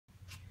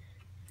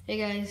Hey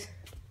guys,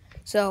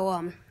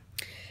 so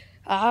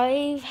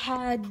I've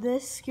had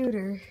this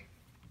scooter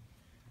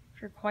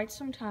for quite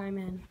some time,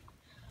 and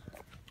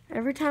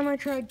every time I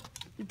tried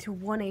to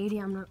 180,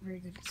 I'm not very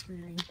good at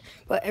scootering,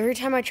 but every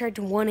time I tried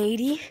to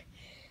 180,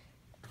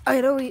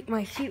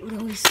 my feet would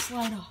always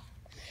slide off.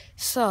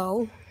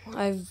 So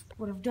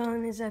what I've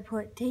done is I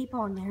put tape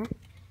on there,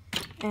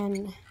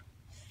 and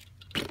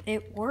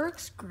it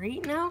works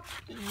great now.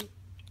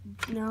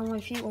 Now my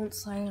feet won't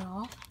slide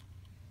off,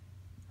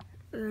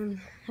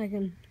 and I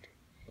can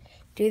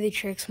do the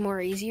tricks more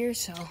easier,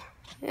 so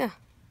yeah,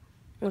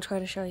 I'll try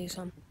to show you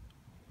some.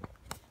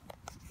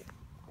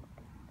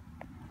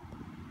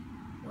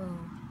 Whoa,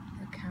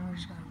 the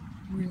camera's got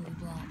really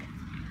black.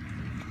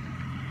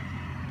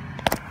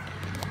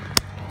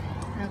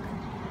 Okay.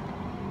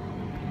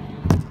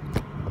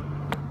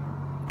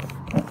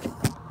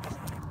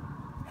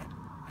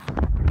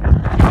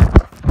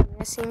 Can you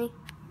guys see me?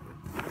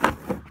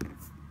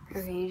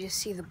 Or can you just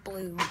see the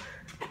blue?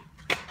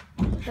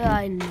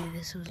 I knew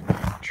this was a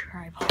bad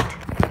tripod.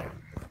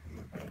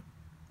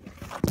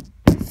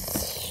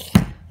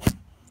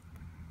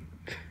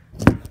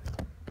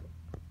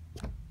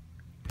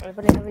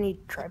 Anybody have any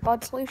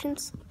tripod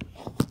solutions?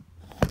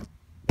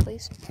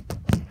 Please?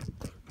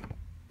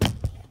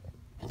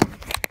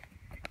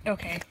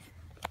 Okay.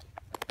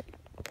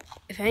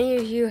 If any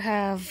of you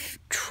have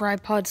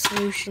tripod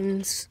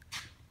solutions,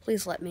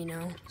 please let me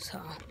know.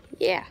 So,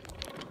 yeah.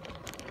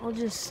 I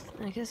guess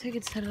I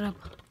could set it up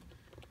here.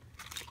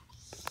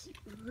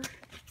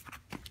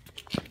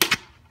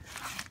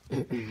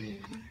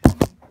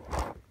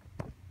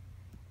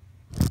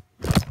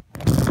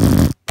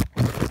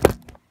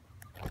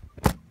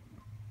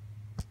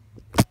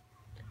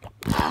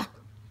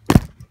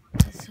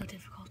 That's so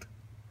difficult.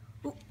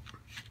 Oh,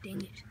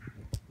 dang it.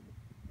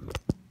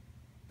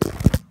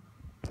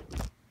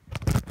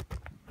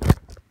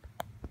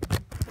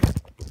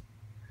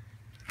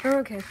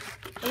 Okay,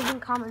 leave in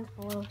comments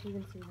below if you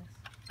can see this.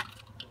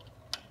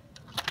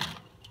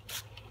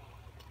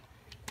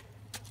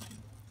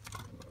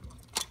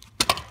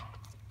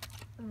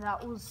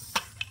 That was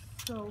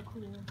so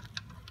cool.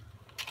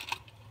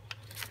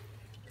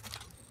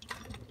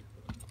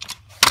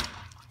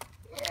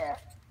 Yeah,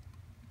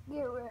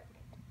 get wrecked.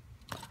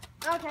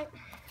 Okay,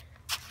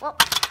 well.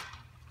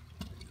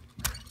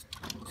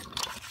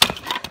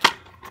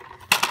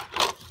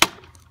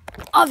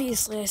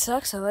 Obviously I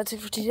suck, so that's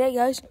it for today,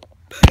 guys.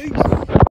 Peace.